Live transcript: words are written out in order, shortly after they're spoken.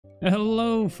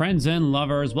Hello, friends and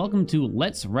lovers. Welcome to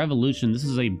Let's Revolution. This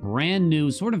is a brand new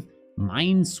sort of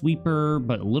Minesweeper,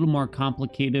 but a little more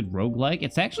complicated roguelike.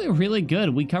 It's actually really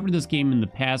good. We covered this game in the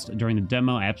past during the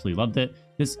demo. I absolutely loved it.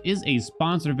 This is a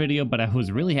sponsored video, but I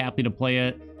was really happy to play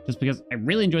it just because I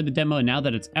really enjoyed the demo. And now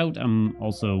that it's out, I'm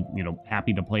also,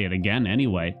 happy to play it again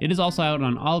anyway. It is also out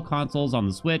on all consoles, on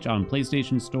the Switch, on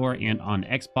PlayStation Store, and on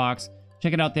Xbox.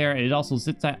 Check it out there. It also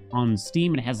sits on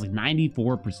Steam. It has like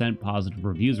 94% positive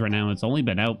reviews right now. It's only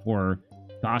been out for,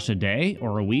 gosh, a day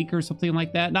or a week or something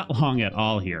like that. Not long at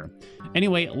all here.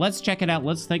 Anyway, let's check it out.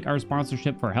 Let's thank our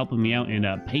sponsorship for helping me out and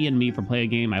paying me for play a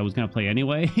game I was going to play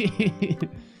anyway.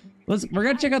 We're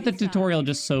going to check out the tutorial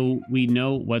just so we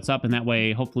know what's up. And that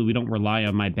way, hopefully we don't rely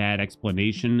on my bad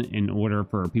explanation in order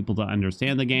for people to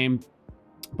understand the game.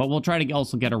 But we'll try to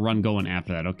also get a run going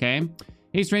after that, okay?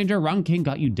 Hey, stranger, Wrong King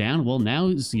got you down. Well,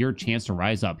 now's your chance to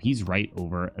rise up. He's right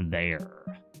over there.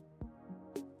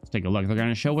 Let's take a look. They're going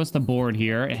to show us the board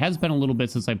here. It has been a little bit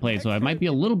since I played, so I might be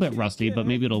a little bit rusty, but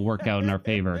maybe it'll work out in our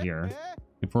favor here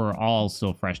if we're all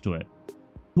still fresh to it.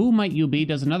 Who might you be?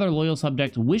 Does another loyal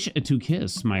subject wish to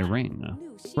kiss my ring?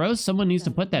 Bros, someone needs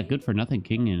to put that good-for-nothing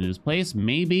king in his place.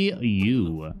 Maybe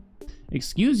you.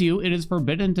 Excuse you, it is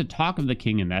forbidden to talk of the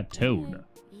king in that tone.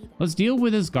 Let's deal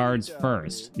with his guards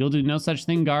first. You'll do no such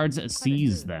thing, guards.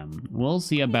 Seize them. We'll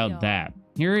see about that.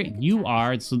 Here you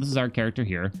are. So this is our character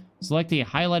here. Select a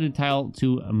highlighted tile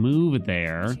to move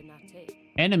there.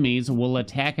 Enemies will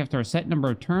attack after a set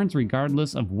number of turns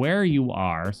regardless of where you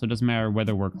are. So it doesn't matter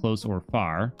whether we're close or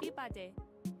far.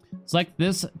 Select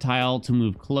this tile to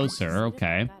move closer.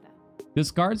 Okay. This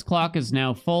guard's clock is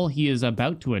now full. He is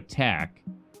about to attack.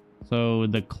 So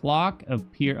the clock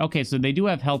appear. Okay, so they do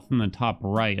have health in the top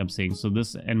right, I'm seeing. So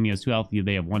this enemy has 2 health,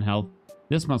 they have 1 health.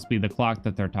 This must be the clock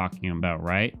that they're talking about,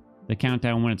 right? The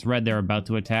countdown, when it's red, they're about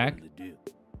to attack.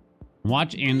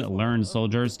 Watch and learn,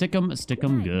 soldiers. Stick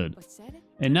 'em good.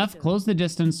 Enough, close the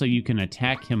distance so you can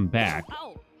attack him back.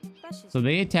 So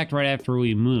they attacked right after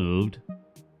we moved.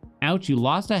 Ouch, you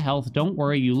lost a health. Don't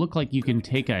worry, you look like you can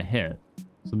take a hit.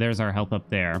 So there's our health up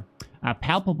there. A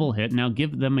palpable hit. Now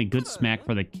give them a good smack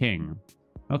for the king.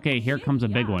 Okay, here comes a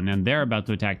big one, and they're about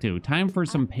to attack too. Time for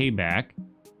some payback.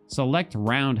 Select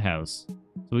Roundhouse.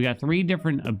 So we got 3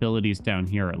 different abilities down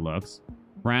here, it looks.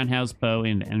 Roundhouse, Bow,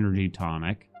 and Energy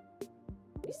Tonic.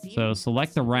 So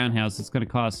select the Roundhouse. It's going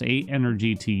to cost 8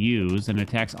 energy to use, and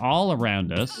attacks all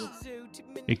around us.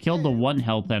 It killed the 1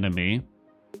 health enemy.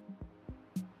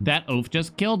 That oaf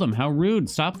just killed him. How rude.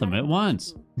 Stop them at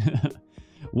once.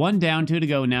 1 down, 2 to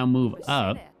go. Now move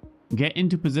up. Get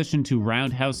into position to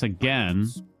roundhouse again.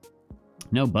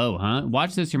 No bow, huh?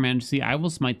 Watch this, your majesty. I will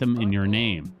smite them in your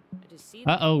name.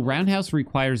 Uh-oh, roundhouse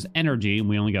requires energy, and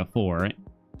we only got 4.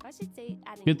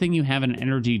 Good thing you have an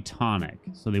energy tonic.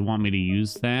 So they want me to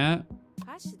use that.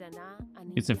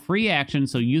 It's a free action,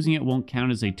 so using it won't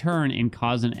count as a turn and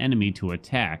cause an enemy to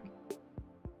attack.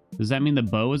 Does that mean the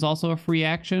bow is also a free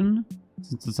action?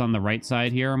 Since it's on the right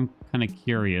side here, I'm kind of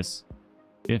curious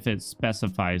if it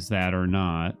specifies that or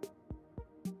not.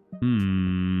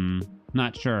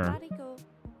 Not sure.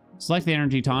 Select the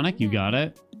energy tonic, you got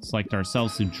it. Select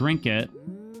ourselves to drink it.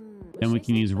 Then we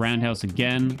can use roundhouse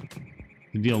again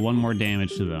to deal 1 more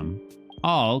damage to them.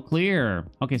 All clear.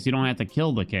 Okay, so you don't have to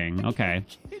kill the king. Okay.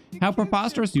 How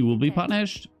preposterous, you will be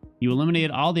punished. You eliminated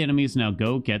all the enemies, now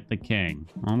go get the king.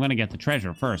 Well, I'm gonna get the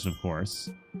treasure first, of course.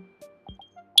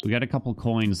 We got a couple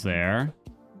coins there.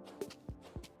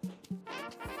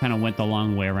 Kind of went the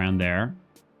long way around there.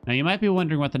 Now, you might be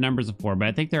wondering what the numbers are for, but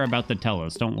I think they're about to tell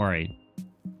us. Don't worry.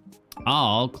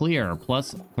 All clear.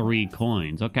 Plus 3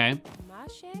 coins. Okay.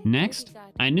 Next,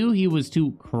 I knew he was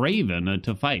too craven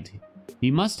to fight. He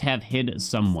must have hid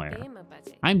somewhere.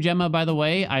 I'm Gemma, by the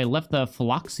way. I left the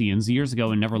Philoxians years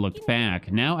ago and never looked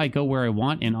back. Now I go where I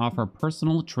want and offer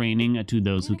personal training to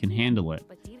those who can handle it.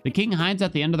 The king hides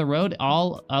at the end of the road.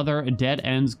 All other dead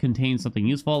ends contain something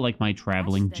useful, like my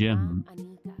traveling gym.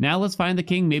 Now let's find the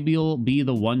king. Maybe you'll be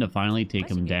the one to finally take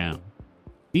him down.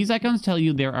 These icons tell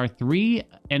you there are 3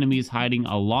 enemies hiding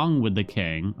along with the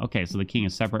king. Okay, so the king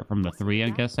is separate from the 3,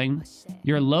 I'm guessing.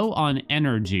 You're low on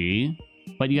energy,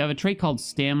 but you have a trait called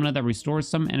stamina that restores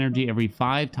some energy every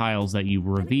 5 tiles that you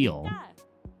reveal.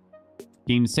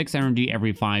 Gain 6 energy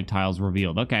every 5 tiles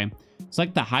revealed. Okay.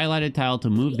 Select the highlighted tile to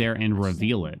move there and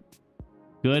reveal it.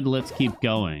 Good, let's keep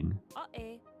going.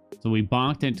 So we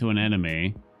bonked into an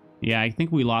enemy. Yeah, I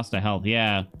think we lost a health.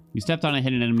 Yeah, you stepped on a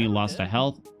hidden enemy, lost a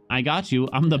health. I got you.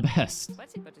 I'm the best.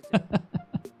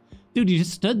 Dude, you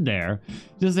just stood there.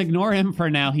 Just ignore him for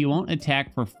now. He won't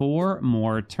attack for 4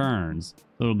 more turns.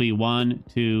 So it'll be 1,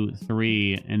 2,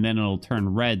 3, and then it'll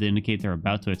turn red to indicate they're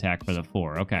about to attack for the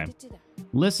 4. Okay.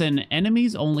 Listen,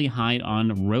 enemies only hide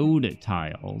on road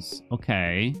tiles.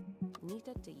 Okay.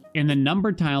 And the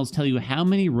numbered tiles tell you how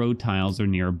many road tiles are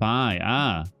nearby.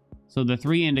 Ah. So the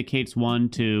 3 indicates 1,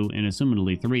 2, and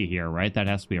assumedly 3 here, right? That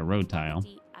has to be a road tile.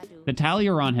 The tile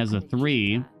you're on has a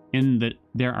 3, and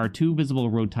there are 2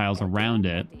 visible road tiles around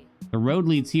it. The road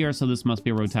leads here, so this must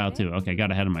be a road tile too. Okay,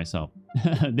 got ahead of myself.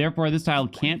 Therefore, this tile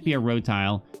can't be a road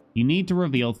tile. You need to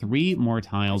reveal 3 more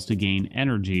tiles to gain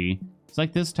energy.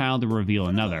 Select this tile to reveal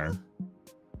another.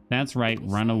 That's right,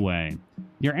 run away.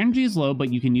 Your energy is low,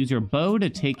 but you can use your bow to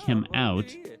take him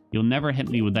out. You'll never hit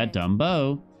me with that dumb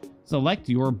bow. Select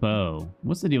your bow.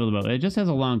 What's the deal with the bow? It just has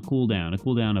a long cooldown. A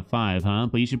cooldown of 5, huh?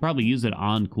 But you should probably use it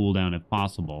on cooldown if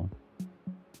possible.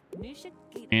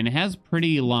 And it has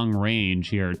pretty long range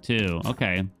here, too.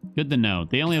 Okay, good to know.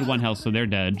 They only had 1 health, so they're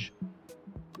dead.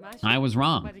 I was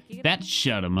wrong. That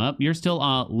shut them up. You're still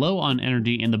low on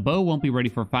energy, and the bow won't be ready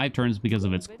for 5 turns because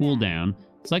of its cooldown.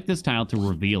 Select this tile to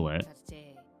reveal it.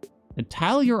 The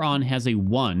tile you're on has a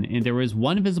 1, and there is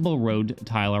 1 visible road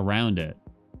tile around it.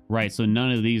 Right, so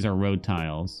none of these are road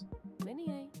tiles.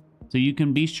 So you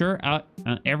can be sure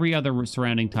every other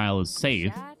surrounding tile is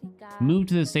safe. Move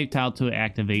to the safe tile to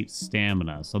activate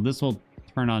stamina. So this will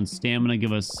turn on stamina,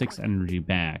 give us 6 energy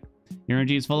back. Your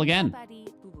energy is full again.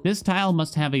 This tile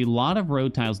must have a lot of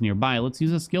road tiles nearby. Let's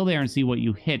use a skill there and see what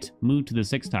you hit. Move to the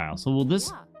 6th tile. So will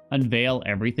this unveil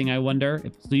everything, I wonder?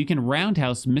 So you can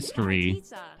roundhouse mystery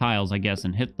tiles, I guess,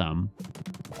 and hit them.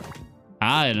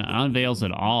 Ah, it unveils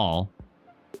it all.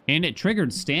 And it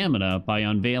triggered stamina by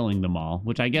unveiling them all,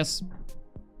 which I guess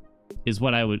is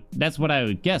what that's what I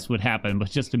would guess would happen, but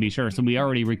just to be sure. So we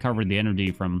already recovered the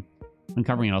energy from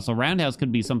uncovering it all. So roundhouse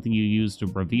could be something you use to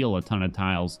reveal a ton of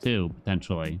tiles too,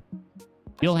 potentially.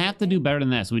 You'll have to do better than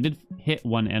that. So we did hit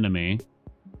 1 enemy.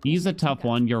 He's a tough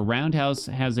one. Your roundhouse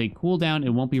has a cooldown.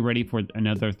 It won't be ready for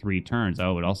another 3 turns.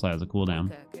 Oh, it also has a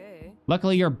cooldown.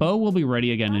 Luckily, your bow will be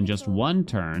ready again in just 1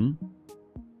 turn.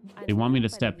 They want me to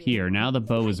step here. Now the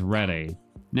bow is ready.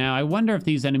 Now, I wonder if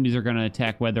these enemies are going to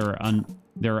attack whether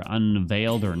they're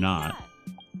unveiled or not.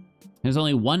 There's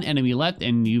only 1 enemy left,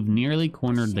 and you've nearly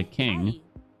cornered the king.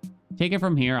 Take it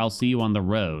from here. I'll see you on the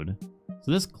road.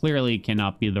 So this clearly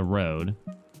cannot be the road.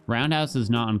 Roundhouse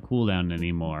is not on cooldown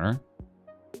anymore.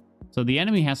 So the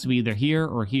enemy has to be either here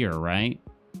or here, right?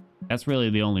 That's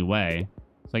really the only way.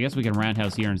 So I guess we can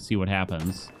roundhouse here and see what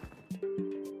happens.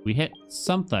 We hit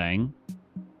something.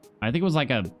 I think it was like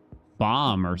a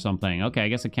bomb or something. Okay, I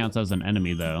guess it counts as an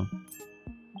enemy, though.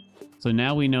 So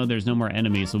now we know there's no more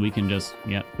enemies, so we can just,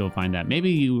 yep, go find that. Maybe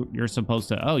you're supposed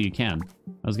to... Oh, you can.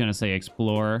 I was going to say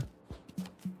explore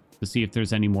to see if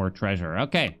there's any more treasure.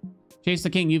 Okay. Chase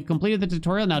the king. You've completed the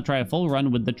tutorial. Now try a full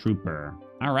run with the trooper.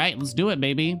 All right, let's do it,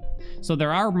 baby. So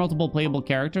there are multiple playable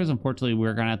characters. Unfortunately,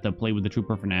 we're going to have to play with the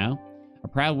trooper for now. A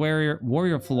proud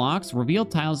warrior flocks. Reveal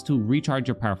tiles to recharge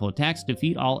your powerful attacks.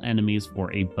 Defeat all enemies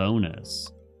for a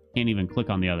bonus. Can't even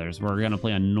click on the others. We're going to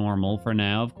play on normal for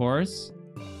now, of course.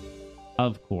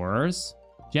 Of course.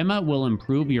 Gemma will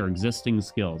improve your existing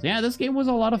skills. Yeah, this game was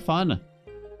a lot of fun.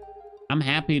 I'm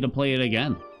happy to play it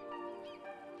again.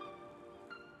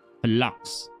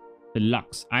 Deluxe.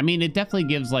 Deluxe. I mean, it definitely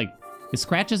gives, like... It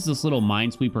scratches this little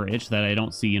Minesweeper itch that I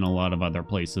don't see in a lot of other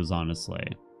places, honestly.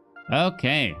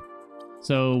 Okay.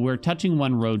 So we're touching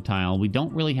 1 road tile. We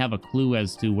don't really have a clue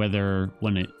as to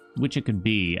which it could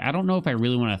be. I don't know if I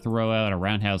really want to throw out a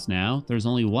roundhouse now. There's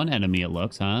only 1 enemy, it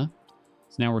looks, huh?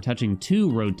 So now we're touching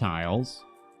 2 road tiles.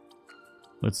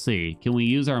 Let's see. Can we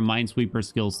use our Minesweeper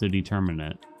skills to determine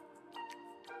it?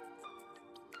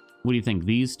 What do you think?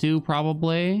 These 2,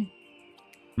 probably?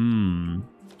 Now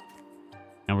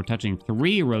we're touching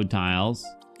 3 road tiles.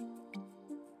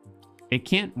 It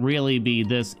can't really be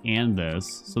this and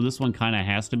this, so this one kind of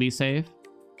has to be safe.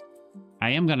 I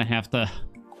am going to have to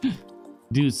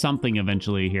do something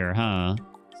eventually here, huh?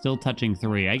 Still touching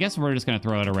 3. I guess we're just going to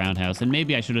throw out a roundhouse, and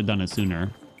maybe I should have done it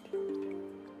sooner.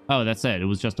 Oh, that's it. It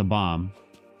was just a bomb.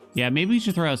 Yeah, maybe we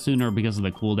should throw out sooner because of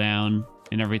the cooldown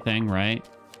and everything, right?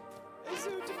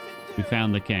 We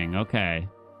found the king. Okay.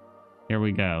 Here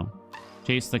we go.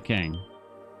 Chase the king.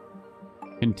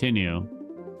 Continue.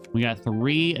 We got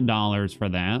 $3 for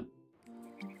that.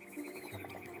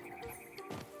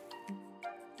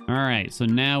 All right, so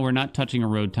now we're not touching a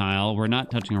road tile. We're not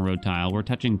touching a road tile. We're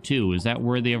touching 2. Is that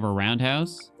worthy of a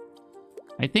roundhouse?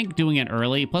 I think doing it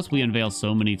early, plus we unveil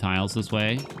so many tiles this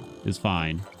way, is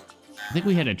fine. I think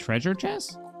we hit a treasure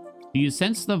chest? Do you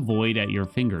sense the void at your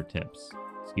fingertips?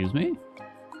 Excuse me?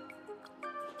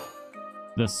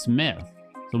 The smith.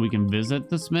 So we can visit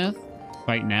the smith?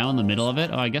 Right now in the middle of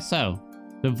it? Oh, I guess so.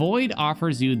 The Void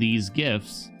offers you these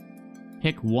gifts.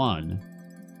 Pick one.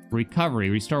 Recovery.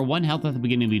 Restore 1 health at the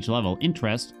beginning of each level.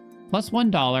 Interest. Plus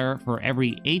 $1 for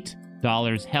every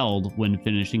 $8 held when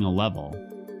finishing a level.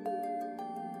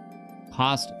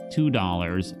 Cost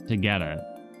 $2 to get it.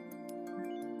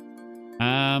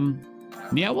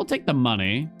 Yeah, we'll take the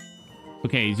money.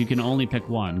 Okay, so you can only pick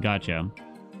one. Gotcha.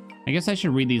 I guess I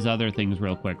should read these other things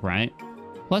real quick, right?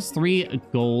 Plus 3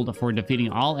 gold for defeating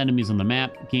all enemies on the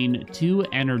map. Gain 2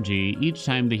 energy each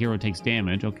time the hero takes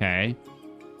damage. Okay.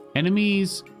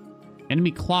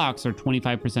 Enemy clocks are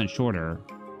 25% shorter.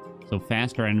 So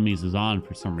faster enemies is on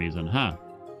for some reason. Huh.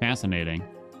 Fascinating.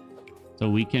 So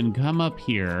we can come up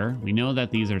here. We know that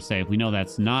these are safe. We know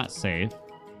that's not safe.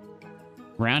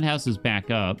 Roundhouse is back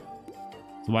up.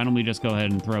 So why don't we just go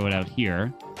ahead and throw it out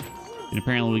here? And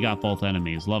apparently we got both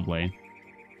enemies. Lovely.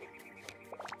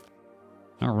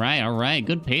 All right.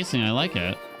 Good pacing. I like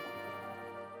it.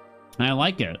 I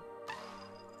like it.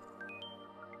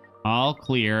 All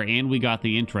clear, and we got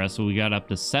the interest, so we got up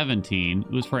to 17.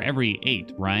 It was for every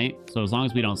 8, right? So as long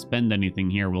as we don't spend anything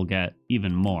here, we'll get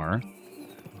even more.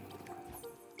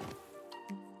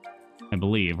 I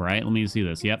believe, right? Let me see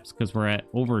this. Yep, because we're at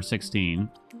over 16.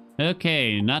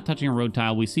 Okay, not touching a road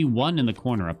tile. We see 1 in the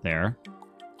corner up there.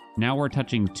 Now we're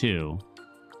touching 2.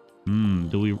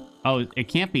 Do we... Oh, it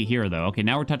can't be here, though. Okay,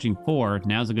 now we're touching 4.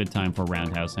 Now's a good time for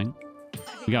roundhousing.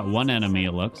 We got 1 enemy,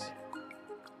 it looks.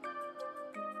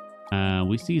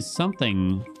 We see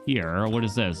something here. What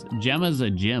is this? Gemma's a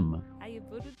gym.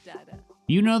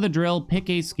 You know the drill. Pick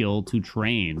a skill to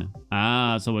train.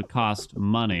 Ah, so it costs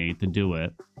money to do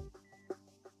it.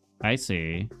 I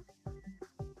see.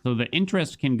 So the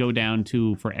interest can go down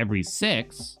to for every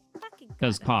 6.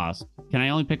 Does cost. Can I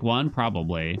only pick 1?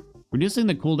 Probably. Reducing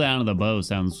the cooldown of the bow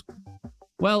sounds...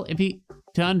 Well, to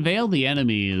unveil the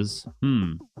enemies...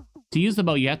 To use the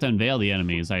bow, you have to unveil the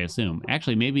enemies, I assume.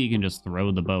 Actually, maybe you can just throw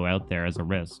the bow out there as a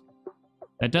risk.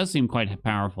 That does seem quite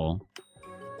powerful.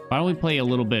 Why don't we play a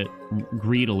little bit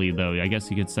greedily, though, I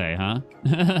guess you could say, huh?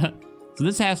 So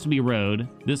this has to be road.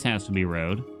 This has to be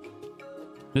road.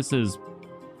 This is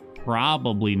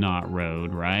probably not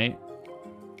road, right?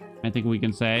 I think we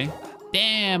can say.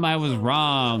 Damn, I was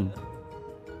wrong.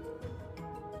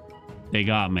 They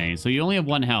got me. So you only have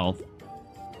 1 health.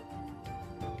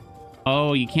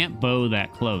 Oh, you can't bow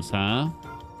that close, huh?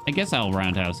 I guess I'll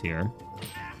roundhouse here.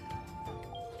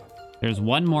 There's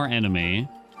 1 more enemy.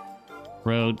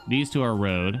 Road. These 2 are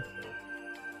road.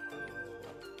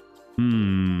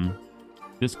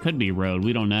 This could be road.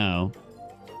 We don't know.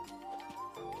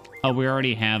 Oh, we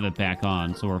already have it back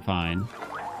on, so we're fine.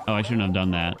 Oh, I shouldn't have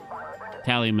done that.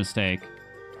 Tally mistake.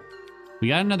 We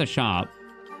got another shop.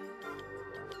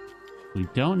 We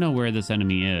don't know where this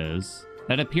enemy is.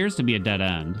 That appears to be a dead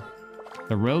end.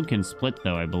 The road can split,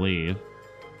 though, I believe.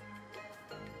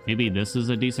 Maybe this is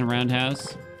a decent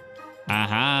roundhouse?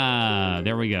 Aha!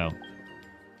 There we go.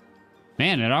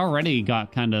 Man, it already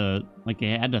got kind of... Like,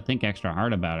 I had to think extra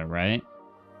hard about it, right?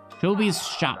 Shelby's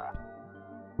shop.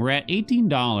 We're at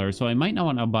 $18, so I might not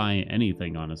want to buy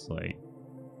anything, honestly.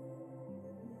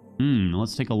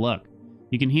 Let's take a look.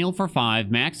 You can heal for 5,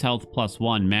 max health plus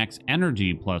 1, max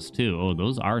energy plus 2. Oh,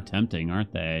 those are tempting,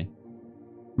 aren't they?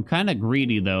 I'm kind of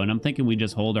greedy, though, and I'm thinking we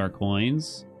just hold our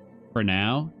coins for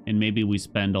now, and maybe we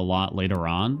spend a lot later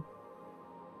on.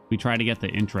 We try to get the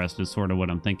interest is sort of what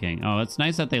I'm thinking. Oh, it's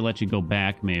nice that they let you go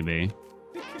back, maybe.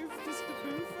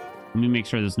 Let me make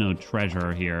sure there's no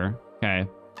treasure here. Okay.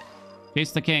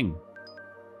 Chase the king.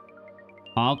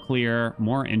 All clear.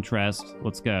 More interest.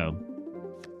 Let's go.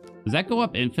 Does that go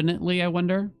up infinitely, I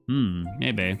wonder?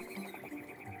 Maybe.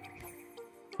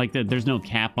 Like, there's no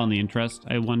cap on the interest,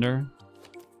 I wonder.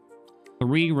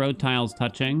 3 road tiles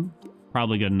touching.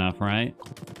 Probably good enough, right?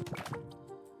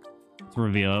 Let's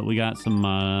reveal it. We got some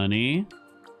money.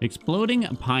 Exploding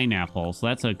pineapple. So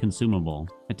that's a consumable.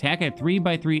 Attack a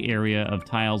 3x3 area of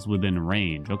tiles within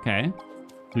range. Okay.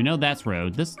 We know that's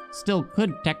road. This still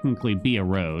could technically be a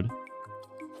road.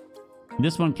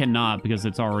 This one cannot because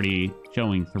it's already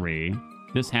showing 3.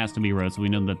 This has to be road, so we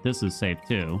know that this is safe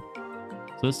too.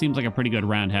 So this seems like a pretty good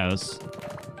roundhouse.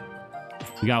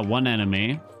 We got 1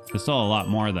 enemy. There's still a lot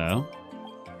more, though.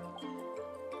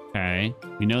 Okay.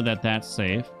 We know that that's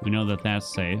safe. We know that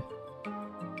that's safe.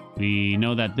 We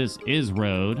know that this is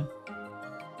road.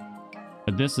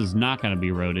 But this is not going to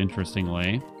be road,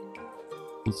 interestingly.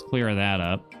 Let's clear that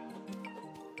up.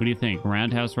 What do you think?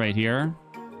 Roundhouse right here?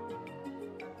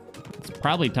 It's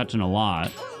probably touching a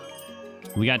lot.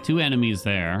 We got 2 enemies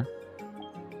there.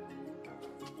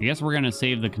 I guess we're going to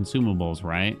save the consumables,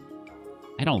 right?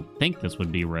 I don't think this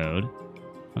would be road.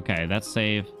 Okay, that's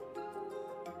safe.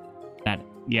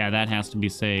 Yeah, that has to be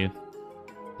safe.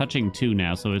 Touching 2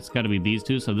 now, so it's got to be these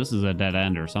 2. So this is a dead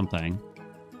end or something.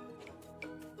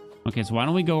 Okay, so why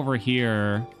don't we go over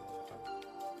here?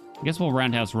 I guess we'll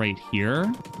roundhouse right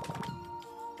here.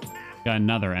 Got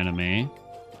another enemy.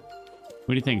 What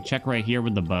do you think? Check right here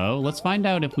with the bow? Let's find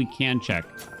out if we can check.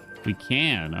 We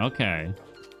can. Okay.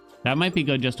 That might be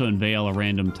good just to unveil a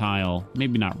random tile.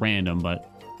 Maybe not random,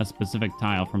 but a specific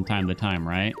tile from time to time,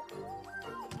 right?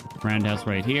 Roundhouse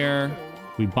right here.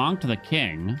 We bonked the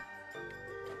king.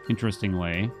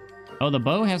 Interestingly. Oh, the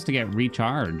bow has to get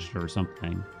recharged or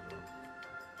something.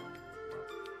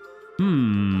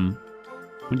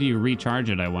 When do you recharge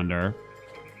it, I wonder?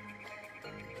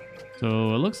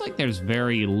 So it looks like there's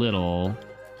very little.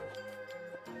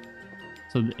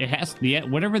 So it has to,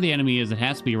 whatever the enemy is, it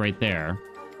has to be right there.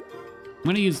 I'm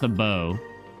gonna use the bow.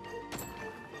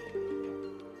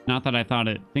 Not that I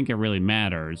think it really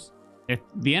matters. If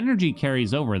the energy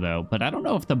carries over though, but I don't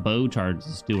know if the bow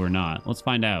charges do or not. Let's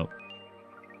find out.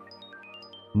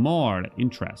 More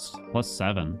interest,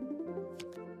 +7.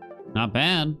 Not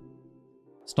bad.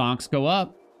 Stocks go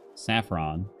up.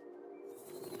 Saffron.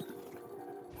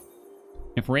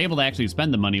 If we're able to actually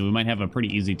spend the money, we might have a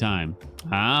pretty easy time.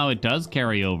 Oh, it does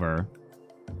carry over.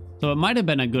 So it might have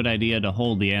been a good idea to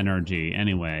hold the energy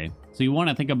anyway. So you want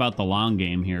to think about the long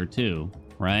game here too,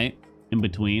 right? In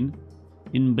between.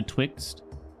 In betwixt.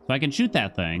 So I can shoot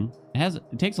that thing.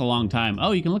 It takes a long time.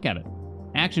 Oh, you can look at it.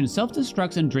 Action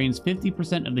self-destructs and drains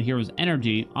 50% of the hero's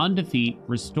energy. On defeat,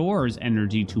 restores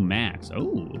energy to max.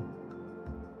 Oh.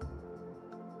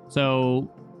 So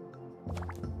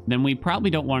then we probably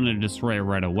don't want to destroy it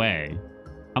right away.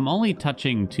 I'm only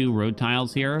touching 2 road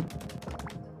tiles here,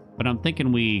 but I'm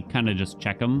thinking we kind of just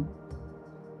check them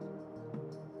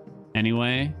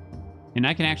anyway. And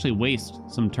I can actually waste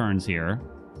some turns here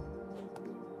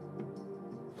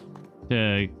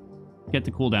to get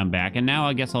the cooldown back. And now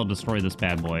I guess I'll destroy this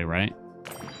bad boy, right?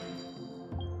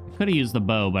 I could have used the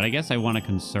bow, but I guess I want to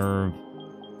conserve.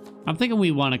 I'm thinking we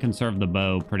want to conserve the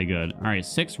bow pretty good. All right,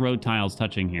 6 road tiles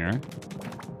touching here.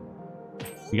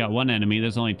 We got 1 enemy.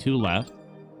 There's only 2 left.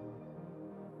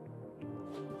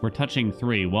 We're touching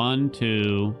 3. 1,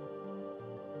 2,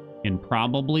 and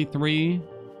probably 3.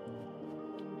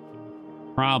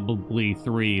 Probably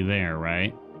 3 there,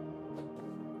 right?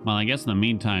 Well, I guess in the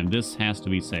meantime, this has to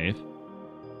be safe.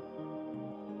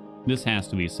 This has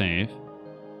to be safe.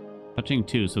 Touching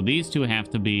 2. So these 2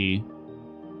 have to be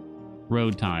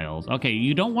road tiles. Okay,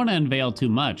 you don't want to unveil too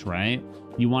much, right?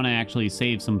 You want to actually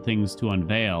save some things to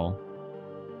unveil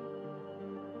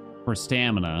for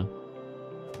stamina.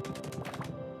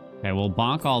 Okay, we'll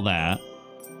bonk all that.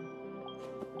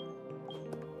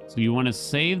 So you want to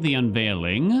save the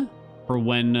unveiling for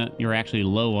when you're actually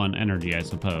low on energy, I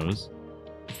suppose.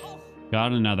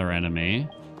 Got another enemy.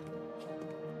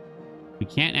 We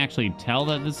can't actually tell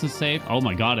that this is safe. Oh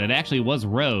my god, it actually was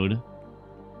road.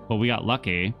 But we got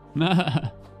lucky. Yeah,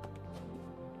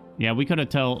 we could have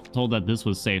told that this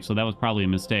was safe, so that was probably a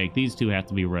mistake. These 2 have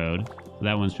to be road. So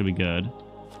that one should be good.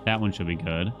 That one should be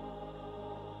good.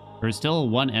 There's still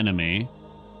 1 enemy.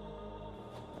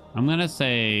 I'm gonna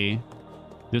say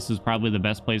this is probably the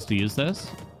best place to use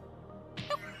this.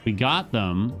 We got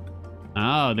them.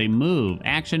 Oh, they move.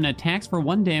 Action attacks for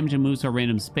 1 damage and moves to a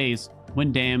random space.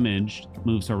 When damaged,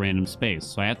 moves to a random space.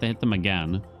 So I have to hit them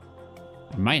again.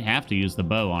 I might have to use the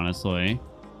bow, honestly.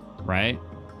 Right?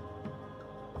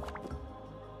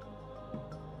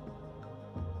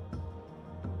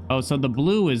 Oh, so the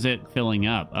blue is it filling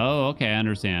up. Oh, okay, I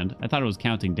understand. I thought it was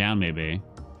counting down, maybe.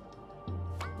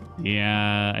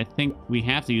 Yeah, I think we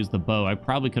have to use the bow. I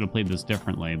probably could have played this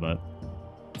differently, but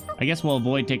I guess we'll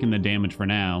avoid taking the damage for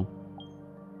now.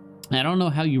 I don't know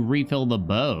how you refill the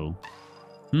bow.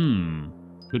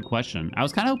 Good question. I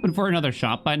was kind of hoping for another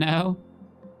shop by now,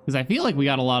 because I feel like we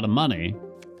got a lot of money.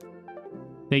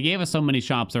 They gave us so many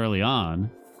shops early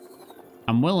on.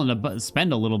 I'm willing to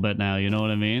spend a little bit now, you know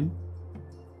what I mean?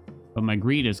 But my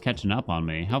greed is catching up on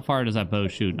me. How far does that bow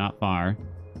shoot? Not far.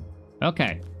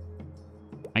 Okay.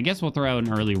 I guess we'll throw out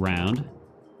an early round.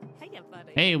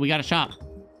 Hey, we got a shop.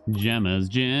 Gemma's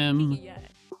Gym.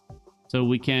 So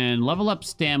we can level up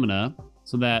stamina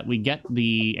so that we get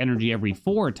the energy every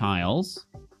 4 tiles.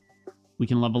 We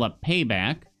can level up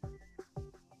payback.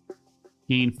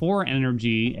 Gain 4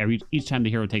 energy each time the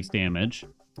hero takes damage.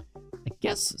 I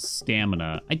guess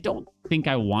stamina. I don't think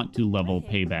I want to level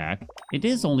payback. It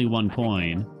is only 1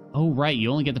 coin. Oh, right.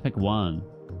 You only get to pick 1.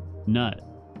 Nut.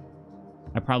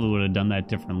 I probably would have done that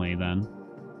differently then.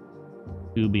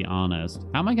 To be honest.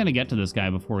 How am I going to get to this guy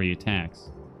before he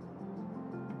attacks?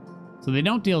 So they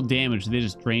don't deal damage. They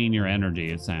just drain your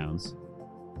energy, it sounds.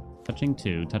 Touching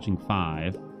 2, touching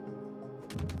 5.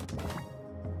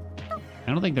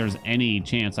 I don't think there's any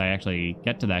chance I actually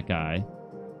get to that guy.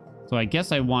 So I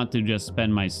guess I want to just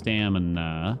spend my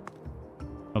stamina.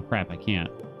 Oh crap, I can't.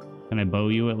 Can I bow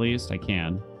you at least? I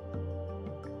can.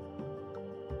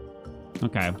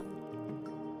 Okay.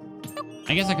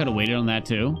 I guess I could have waited on that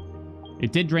too.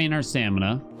 It did drain our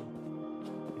stamina.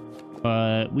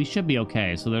 But we should be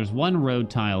okay. So there's one road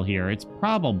tile here. It's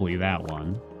probably that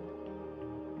one.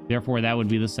 Therefore, that would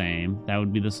be the same. That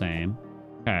would be the same.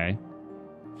 Okay.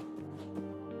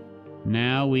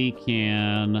 Now we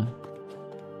can...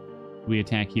 we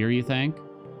attack here, you think?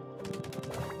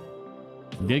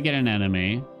 We did get an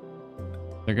enemy.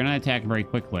 They're gonna attack very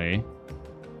quickly.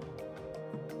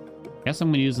 Guess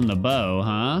I'm using the bow,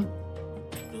 huh?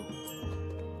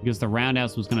 Because the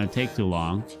roundhouse was gonna take too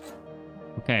long.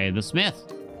 Okay, the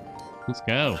smith. Let's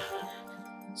go.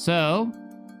 So,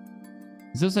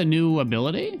 is this a new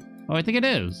ability? Oh, I think it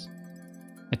is.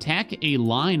 Attack a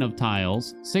line of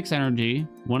tiles. 6 energy,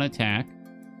 1 attack.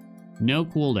 No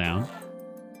cooldown.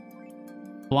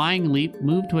 Flying leap.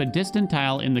 Move to a distant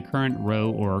tile in the current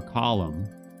row or column.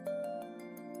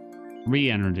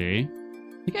 3 energy.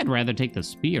 I think I'd rather take the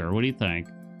spear. What do you think?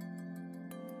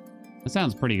 That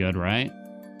sounds pretty good, right?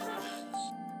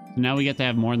 So now we get to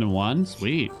have more than one?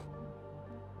 Sweet.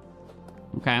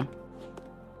 Okay.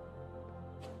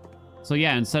 So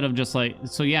yeah, instead of just like...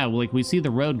 so yeah, like we see the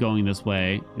road going this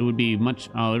way. It would be much...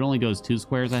 oh, it only goes 2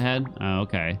 squares ahead? Oh,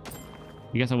 okay.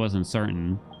 I guess I wasn't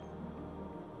certain.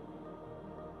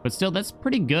 But still, that's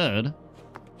pretty good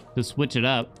to switch it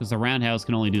up, because the roundhouse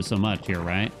can only do so much here,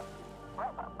 right?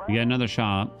 We got another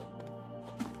shop.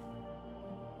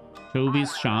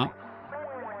 Chovy's shop.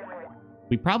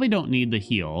 We probably don't need the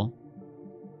heal.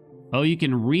 Oh, you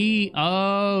can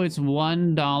oh, it's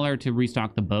 $1 to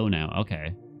restock the bow now.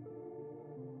 Okay.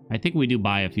 I think we do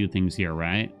buy a few things here,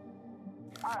 right?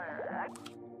 I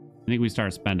think we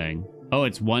start spending. Oh,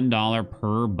 it's $1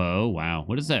 per bow. Wow.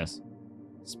 What is this?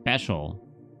 Special.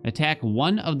 Attack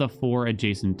 1 of the 4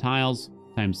 adjacent tiles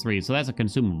times 3. So that's a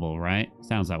consumable, right?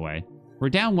 Sounds that way. We're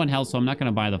down 1 health, so I'm not going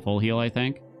to buy the full heal, I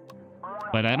think.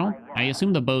 But I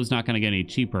assume the bow's not going to get any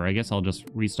cheaper. I guess I'll just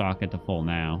restock it to full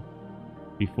now.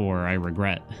 Before I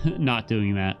regret not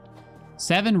doing that.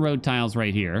 7 road tiles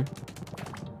right here.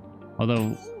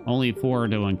 Although, only 4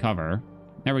 to uncover.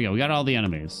 There we go. We got all the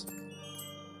enemies.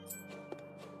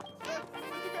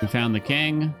 We found the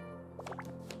king.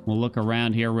 We'll look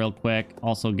around here real quick.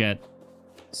 Also get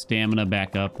stamina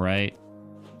back up, right?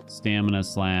 Stamina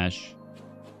slash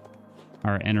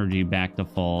our energy back to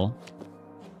full.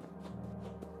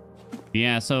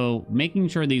 Yeah, so making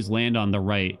sure these land on the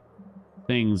right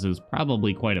things is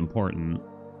probably quite important.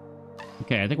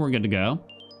 Okay, I think we're good to go.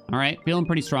 All right, feeling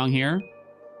pretty strong here.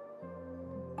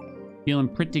 Feeling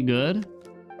pretty good.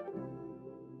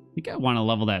 I think I want to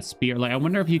level that spear. Like, I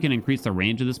wonder if you can increase the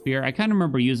range of the spear. I kind of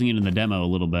remember using it in the demo a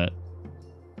little bit.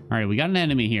 All right, we got an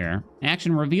enemy here.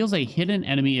 Action reveals a hidden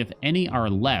enemy if any are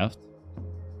left.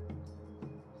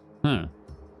 Huh.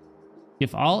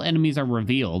 If all enemies are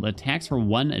revealed, attacks for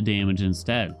 1 damage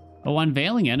instead. Oh,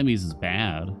 unveiling enemies is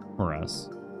bad for us.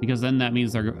 Because then that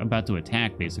means they're about to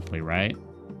attack, basically, right?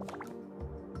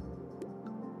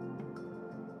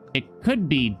 It could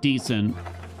be decent.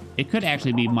 It could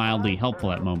actually be mildly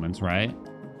helpful at moments, right?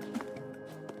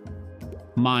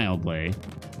 Mildly.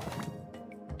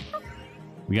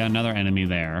 We got another enemy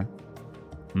there.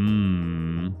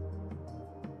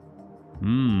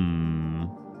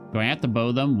 Do I have to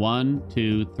bow them? 1,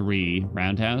 2, 3.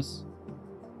 Roundhouse.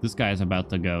 This guy's about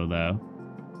to go, though.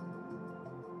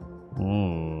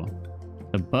 Oh.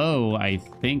 The bow, I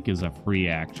think, is a free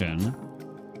action.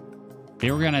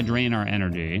 They were going to drain our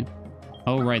energy.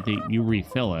 Oh, right. You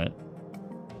refill it.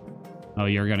 Oh,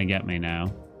 you're going to get me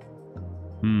now.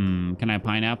 Can I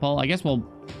pineapple? I guess we'll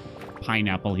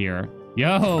pineapple here.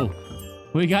 Yo!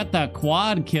 We got the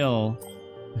quad kill.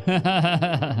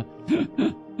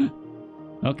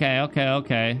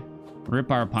 Okay.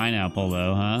 Rip our pineapple,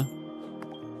 though, huh?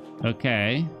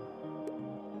 Okay.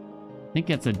 I think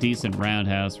it's a decent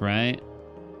roundhouse, right?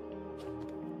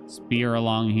 Spear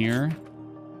along here.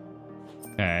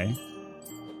 Okay.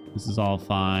 This is all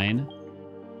fine.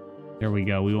 There we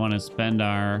go. We want to spend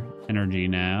our energy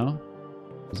now.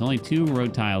 There's only 2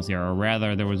 road tiles here, or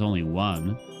rather, there was only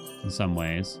 1 in some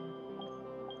ways.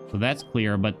 So that's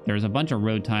clear, but there's a bunch of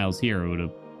road tiles here,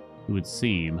 it would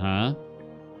seem, huh?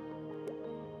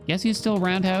 Guess he's still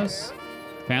roundhouse.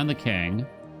 Found the king.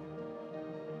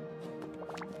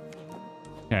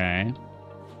 Okay.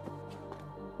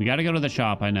 We gotta go to the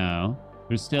shop, I know.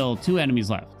 There's still 2 enemies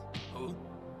left.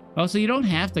 Oh, so you don't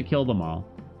have to kill them all.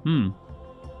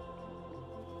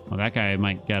 Well, that guy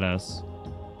might get us.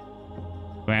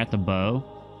 Do I have to bow?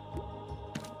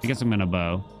 I guess I'm gonna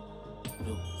bow.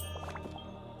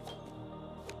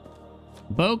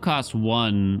 Bow costs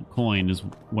 1 coin is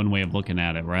one way of looking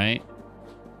at it, right?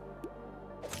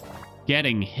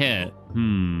 Getting hit.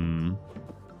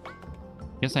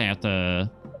 Guess I have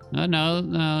to...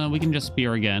 No, we can just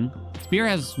spear again. Spear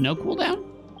has no cooldown?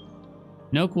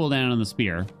 No cooldown on the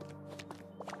spear.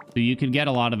 So you could get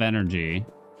a lot of energy.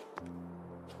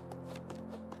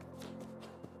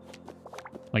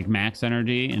 Like max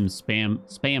energy and spam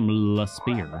the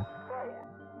spear.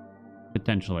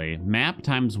 Potentially. Map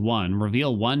times 1.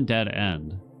 Reveal 1 dead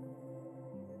end.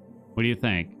 What do you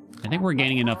think? I think we're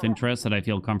gaining enough interest that I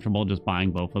feel comfortable just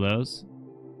buying both of those.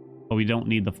 But we don't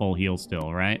need the full heal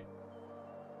still, right?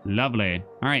 Lovely.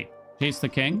 All right. Chase the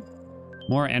king.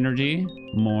 More energy.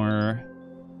 More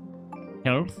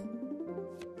health.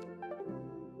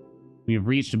 We have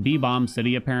reached B-Bomb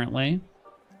City, apparently.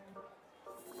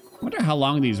 I wonder how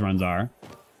long these runs are.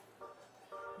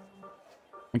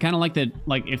 I kind of like that,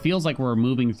 like, it feels like we're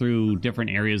moving through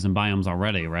different areas and biomes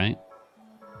already, right?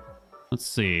 Let's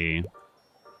see.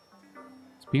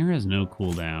 Spear has no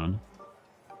cooldown.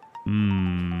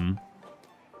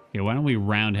 Okay, why don't we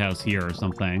roundhouse here or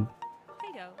something?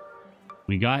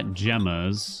 We got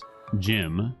gemmas.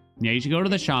 Gym. Yeah, you should go to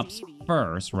the shops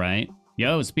first, right?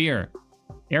 Yo, spear.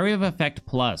 Area of effect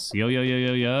plus. Yo.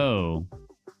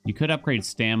 You could upgrade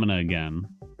stamina again.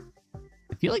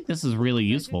 I feel like this is really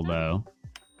useful, though.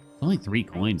 It's only 3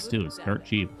 coins, too. It's dirt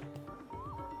cheap.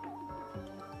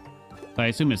 So I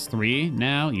assume it's 3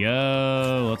 now?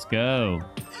 Yo, let's go.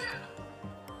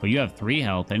 Well, you have 3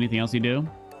 health. Anything else you do?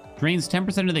 Drains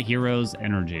 10% of the hero's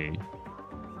energy.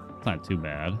 It's not too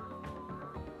bad.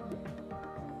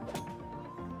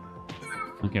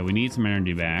 Okay, we need some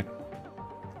energy back.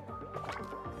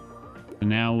 And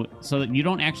now, so that you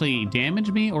don't actually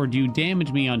damage me, or do you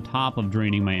damage me on top of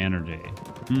draining my energy?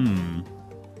 I'm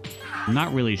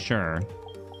not really sure.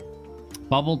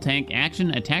 Bubble tank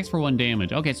action attacks for 1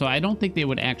 damage. Okay, so I don't think they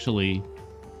would actually...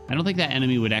 I don't think that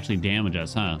enemy would actually damage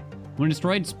us, huh? When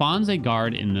destroyed, spawns a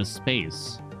guard in this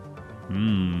space.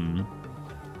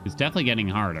 It's definitely getting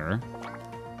harder.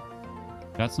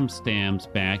 Got some stamps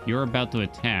back. You're about to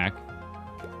attack.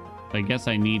 I guess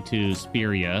I need to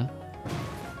spear ya.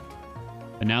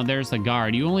 But now there's the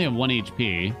guard. You only have 1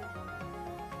 HP.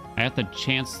 I have to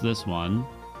chance this one.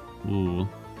 Ooh.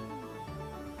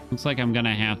 Looks like I'm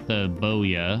gonna have to bow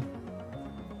ya.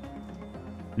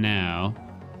 Now.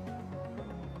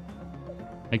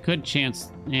 I could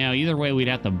chance... Yeah, either way we'd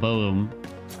have to bow him.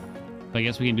 So I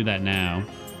guess we can do that now.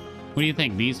 What do you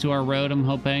think? These two are road, I'm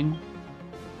hoping?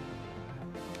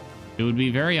 It would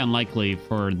be very unlikely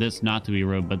for this not to be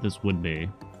road, but this would be.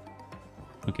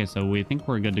 Okay, so we think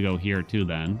we're good to go here too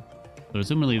then. So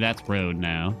assumably that's road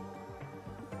now.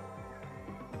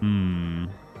 I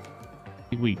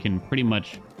think we can pretty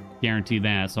much guarantee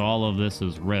that. So all of this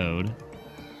is road.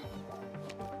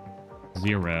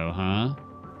 0, huh?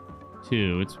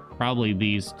 2. It's probably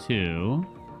these 2.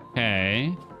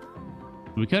 Okay.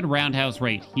 We could roundhouse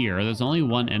right here. There's only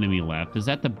 1 enemy left. Is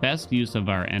that the best use of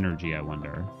our energy, I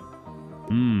wonder?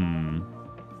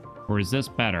 Or is this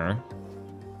better?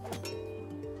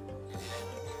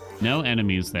 No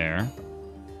enemies there.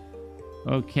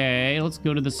 Okay, let's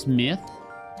go to the smith.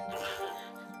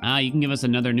 You can give us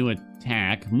another new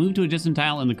attack. Move to a distant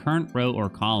tile in the current row or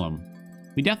column.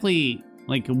 We definitely,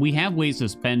 like, we have ways to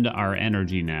spend our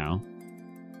energy now.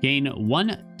 Gain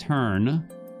 1 turn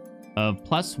of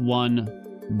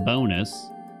 +1 bonus.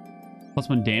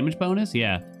 +1 damage bonus?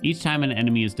 Yeah. Each time an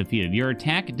enemy is defeated. Your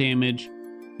attack damage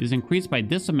is increased by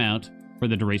this amount for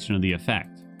the duration of the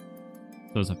effect.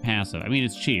 So it's a passive. I mean,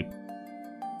 it's cheap.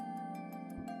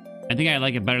 I think I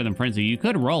like it better than Frenzy. You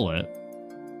could roll it.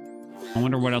 I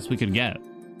wonder what else we could get.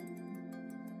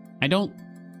 I don't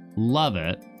love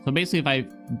it. So basically,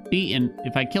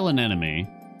 if I kill an enemy,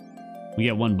 we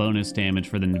get 1 bonus damage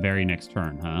for the very next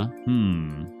turn, huh?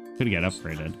 Could get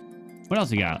upgraded. What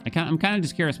else you got? I'm kind of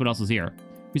just curious what else is here.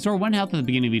 Restore 1 health at the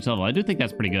beginning of each level. I do think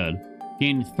that's pretty good.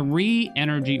 Gain 3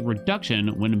 energy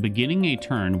reduction when beginning a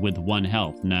turn with 1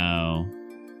 health. No,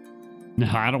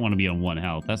 I don't want to be on 1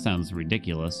 health. That sounds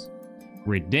ridiculous.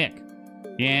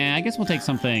 Yeah, I guess we'll take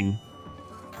something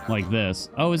like this.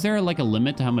 Oh, is there like a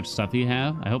limit to how much stuff you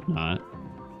have? I hope not.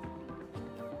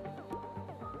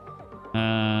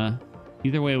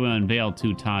 Either way, we'll unveil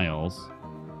 2 tiles.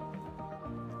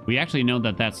 We actually know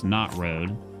that that's not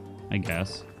road, I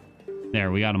guess.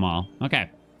 There, we got them all. Okay.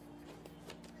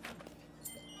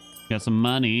 Got some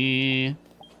money.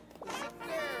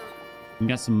 We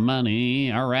got some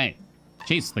money. All right.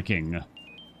 Chase the king.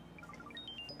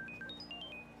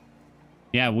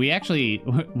 Yeah, we're actually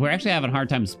having a hard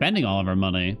time spending all of our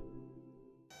money.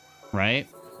 Right?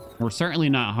 We're certainly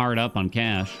not hard up on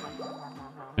cash.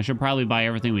 I should probably buy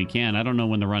everything we can. I don't know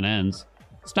when the run ends.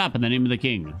 Stop in the name of the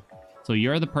king. So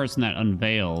you're the person that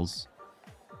unveils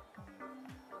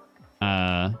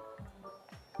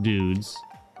dudes.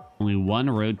 Only one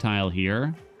road tile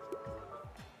here.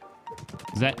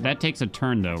 That takes a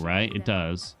turn though, right? It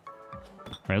does.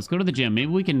 All right, let's go to the gym.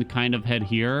 Maybe we can kind of head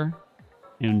here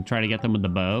and try to get them with the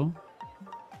bow.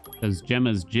 Because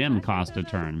Gemma's gym cost a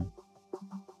turn.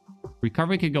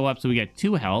 Recovery could go up so we get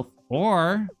 2 health.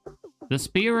 Or the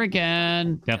spear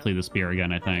again. Definitely the spear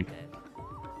again, I think.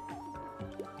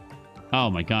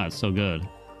 Oh my god, it's so good.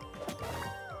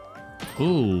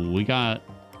 Ooh, we got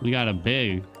a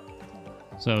big.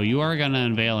 So you are gonna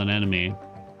unveil an enemy.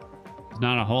 There's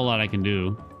not a whole lot I can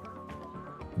do.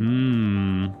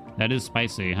 That is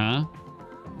spicy, huh?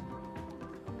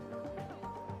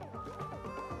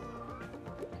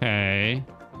 Okay.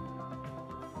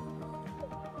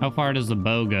 How far does the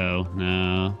bow go?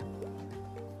 No.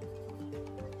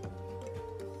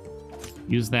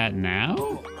 Use that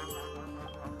now?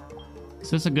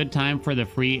 Is this a good time for the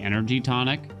free energy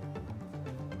tonic?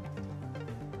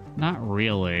 Not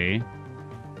really.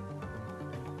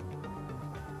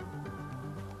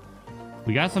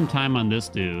 We got some time on this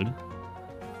dude.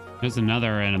 There's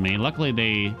another enemy. Luckily,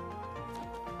 they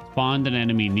spawned an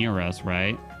enemy near us,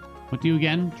 right? What do you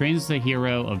again? Drains the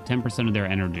hero of 10% of their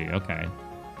energy. Okay.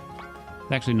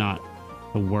 It's actually not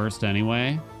the worst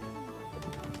anyway.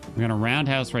 We're gonna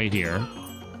roundhouse right here.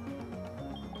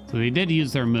 So they did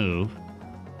use their move.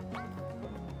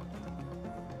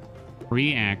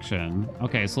 Free action.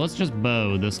 Okay, so let's just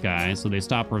bow this guy so they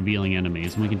stop revealing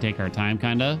enemies and we can take our time,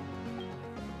 kinda.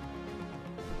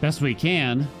 Best we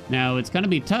can. Now, it's gonna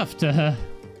be tough to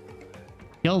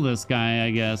kill this guy,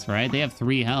 I guess, right? They have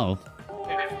 3 health.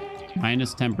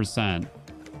 Minus 10%.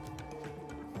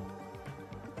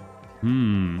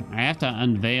 I have to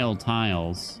unveil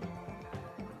tiles.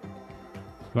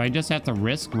 Do I just have to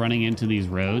risk running into these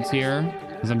roads here?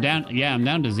 Because I'm down, yeah, I'm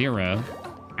down to 0.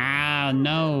 Ah,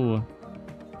 no.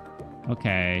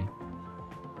 Okay.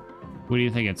 What do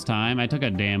you think? It's time? I took a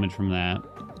damage from that.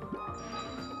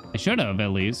 I should have,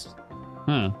 at least.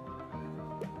 Huh.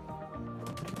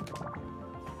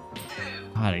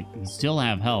 God, you still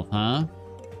have health, huh?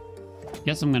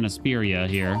 Guess I'm gonna spear you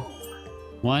here.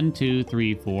 1, 2,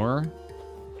 3, 4.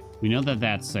 We know that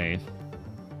that's safe.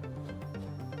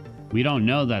 We don't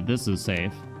know that this is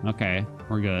safe. Okay,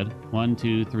 we're good. 1,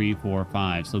 2, 3, 4,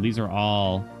 5. So these are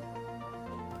all...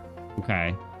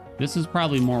 Okay. This is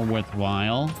probably more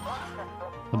worthwhile.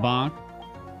 The bonk.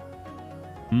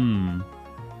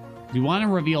 You want to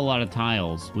reveal a lot of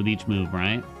tiles with each move,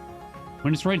 right?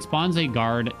 When destroyed, spawns a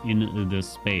guard in this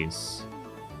space.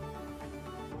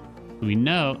 We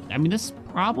know... I mean, this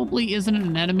probably isn't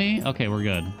an enemy. Okay, we're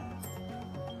good.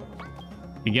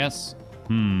 I guess...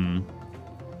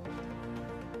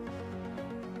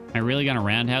 I really got a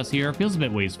roundhouse here? Feels a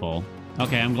bit wasteful.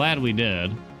 Okay, I'm glad we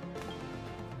did.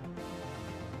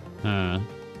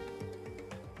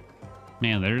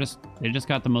 Man, they just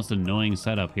got the most annoying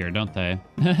setup here, don't they?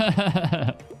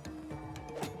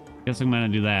 Guess I'm gonna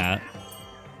do that.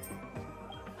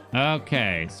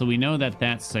 Okay, so we know that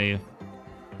that's safe.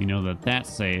 We know that that's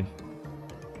safe.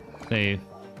 Safe.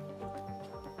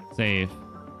 Safe.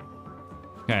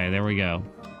 Okay, there we go.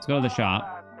 Let's go to the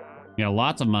shop. We got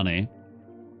lots of money.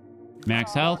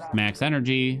 Max health, max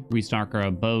energy, restock our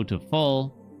bow to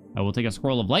full. I will take a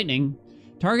scroll of lightning.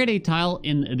 Target a tile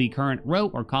in the current row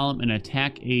or column and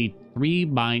attack a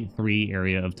 3x3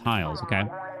 area of tiles. Okay.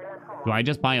 Do I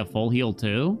just buy a full heal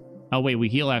too? Oh wait, we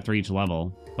heal after each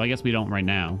level. So I guess we don't right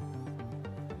now.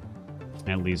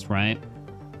 At least, right?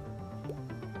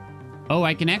 Oh,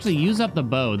 I can actually use up the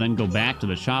bow, then go back to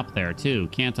the shop there too,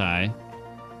 can't I?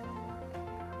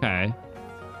 Okay.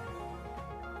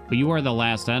 But you are the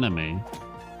last enemy.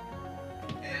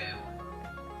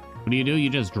 What do? You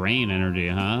just drain energy,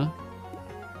 huh?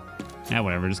 Yeah,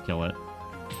 whatever, just kill it.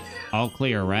 All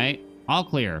clear, right? All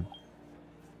clear.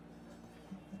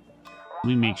 Let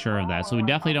me make sure of that. So we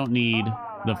definitely don't need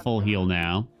the full heal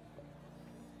now.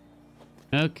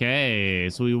 Okay,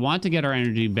 so we want to get our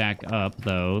energy back up,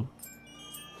 though.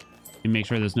 And make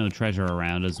sure there's no treasure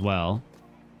around as well.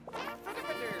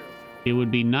 It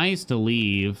would be nice to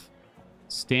leave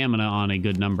stamina on a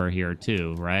good number here,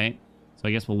 too, right? So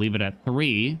I guess we'll leave it at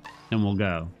 3, and we'll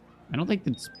go. I don't think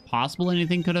it's possible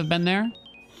anything could have been there.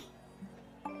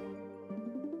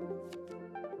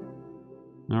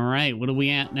 All right, what are we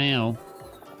at now?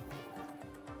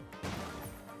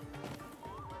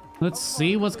 Let's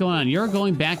see what's going on. You're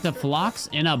going back to Phlox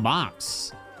in a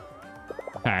box.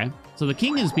 Okay, so the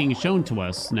king is being shown to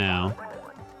us now.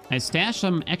 I stashed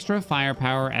some extra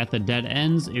firepower at the dead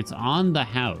ends. It's on the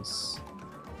house.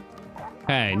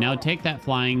 Okay, now take that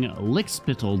flying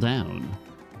lickspittle down.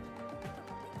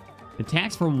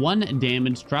 Attacks for 1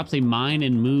 damage, drops a mine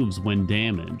and moves when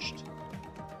damaged.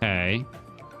 Okay.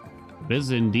 This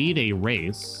is indeed a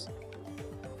race.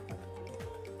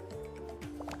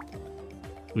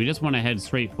 We just want to head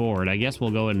straight forward. I guess we'll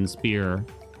go ahead and spear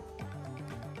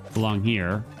along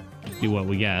here. See what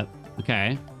we get.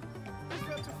 Okay.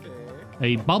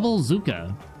 A bubble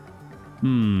Zuka.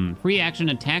 Free action,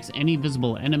 attacks any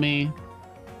visible enemy.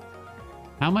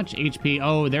 How much HP?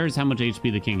 Oh, there's how much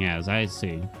HP the king has. I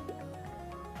see.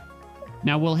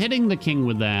 Now, will hitting the king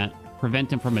with that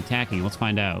prevent him from attacking? Let's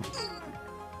find out.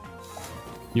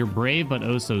 You're brave, but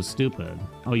oh so stupid.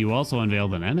 Oh, you also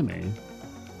unveiled an enemy.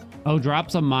 Oh,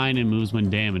 drops a mine and moves when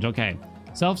damaged. Okay.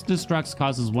 Self-destructs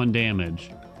causes 1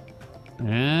 damage.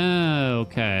 Oh,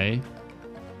 okay.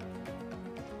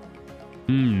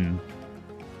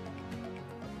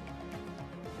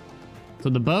 So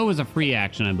the bow is a free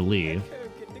action, I believe.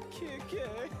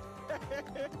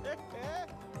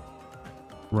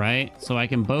 Right? So I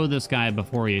can bow this guy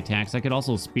before he attacks. I could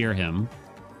also spear him.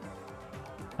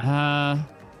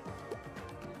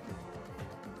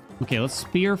 Okay, let's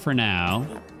spear for now.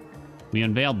 We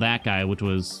unveiled that guy, which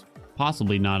was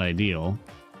possibly not ideal.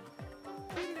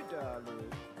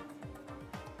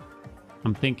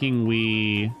 I'm thinking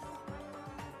we...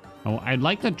 Oh, I'd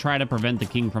like to try to prevent the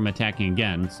king from attacking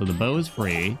again. So the bow is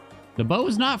free. The bow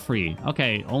is not free.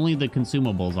 Okay, only the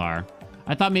consumables are.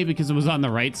 I thought maybe because it was on the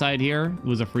right side here, it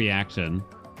was a free action.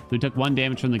 We took 1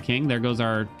 damage from the king. There goes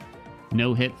our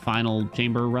no-hit final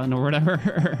chamber run or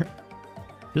whatever.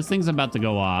 This thing's about to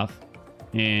go off,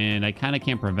 and I kind of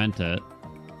can't prevent it.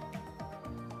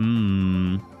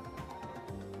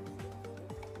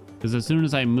 Because as soon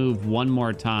as I move 1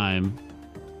 more time,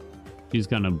 she's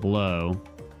going to blow.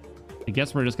 I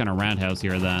guess we're just going to roundhouse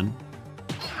here then.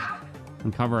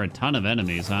 And cover a ton of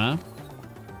enemies, huh?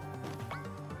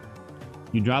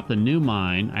 You drop the new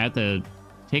mine. I have to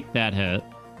take that hit.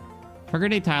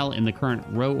 Target a tile in the current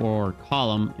row or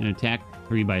column and attack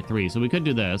 3x3. So we could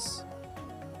do this.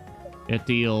 It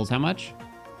deals how much?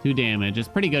 2 damage. It's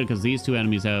pretty good because these 2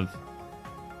 enemies have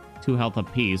 2 health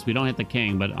apiece. We don't hit the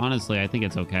king, but honestly, I think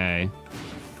it's okay.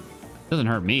 Doesn't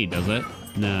hurt me, does it?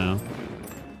 No.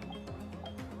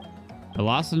 I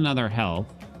lost another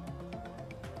health.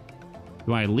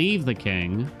 Do I leave the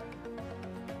king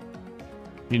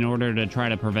in order to try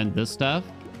to prevent this stuff?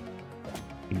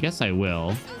 I guess I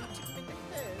will.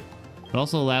 It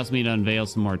also allows me to unveil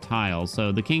some more tiles,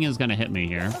 so the king is going to hit me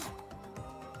here.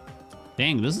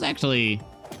 Dang, this is actually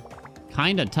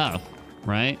kind of tough,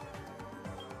 right?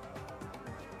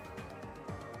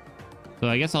 So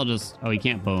I guess I'll just... Oh, he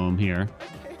can't bow him here.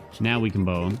 Now we can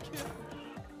bow him.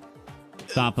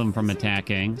 Stop him from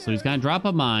attacking. So he's going to drop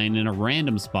a mine in a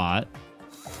random spot.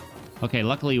 Okay,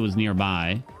 luckily it was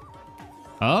nearby.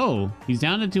 Oh, he's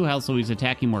down to 2 health, so he's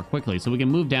attacking more quickly. So we can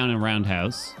move down and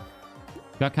roundhouse.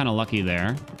 Got kind of lucky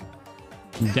there.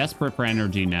 I'm desperate for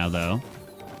energy now, though.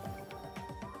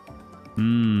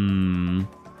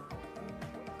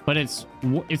 But it's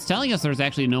telling us there's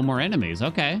actually no more enemies.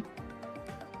 Okay.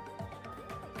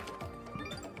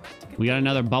 We got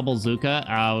another bubble Zuka.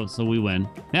 Oh, so we win.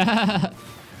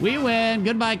 We win.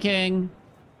 Goodbye, king.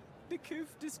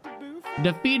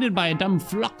 Defeated by a dumb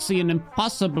Phloxian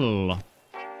impossible.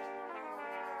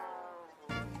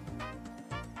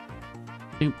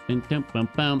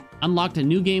 Unlocked a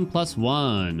new game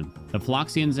 +1. The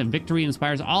Phloxians' victory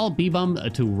inspires all B-Bum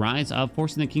to rise up,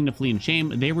 forcing the king to flee in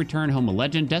shame. They return home a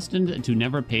legend destined to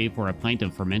never pay for a pint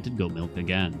of fermented goat milk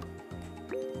again.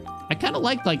 I kind of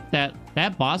liked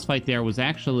that boss fight there was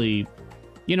actually,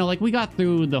 you know, like we got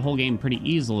through the whole game pretty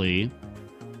easily,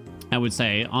 I would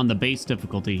say, on the base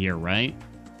difficulty here, right?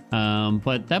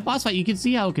 But that boss fight, you can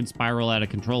see how it could spiral out of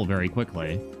control very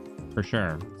quickly, for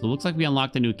sure. So it looks like we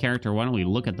unlocked a new character. Why don't we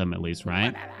look at them at least,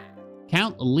 right?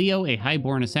 Count Leo, a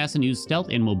highborn assassin, used stealth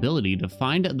and mobility to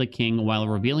find the king while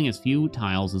revealing as few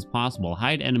tiles as possible.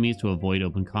 Hide enemies to avoid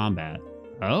open combat.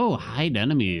 Oh, hide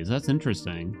enemies. That's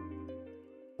interesting.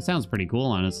 Sounds pretty cool,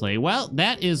 honestly. Well,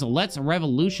 that is Let's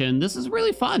Revolution. This is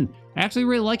really fun. I actually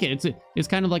really like it. It's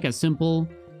kind of like a simple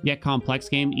yet complex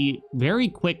game. Very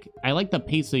quick. I like the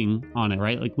pacing on it,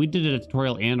 right? Like we did a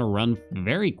tutorial and a run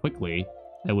very quickly,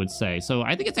 I would say. So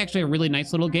I think it's actually a really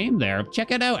nice little game there.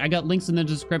 Check it out. I got links in the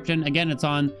description. Again, it's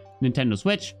on Nintendo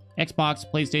Switch, Xbox,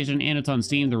 PlayStation, and it's on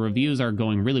Steam. The reviews are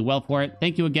going really well for it.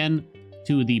 Thank you again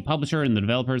to the publisher and the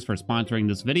developers for sponsoring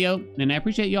this video, and I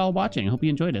appreciate you all watching. I hope you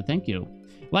enjoyed it. Thank you.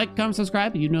 Like, comment,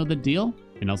 subscribe, you know the deal,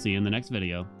 and I'll see you in the next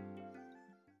video.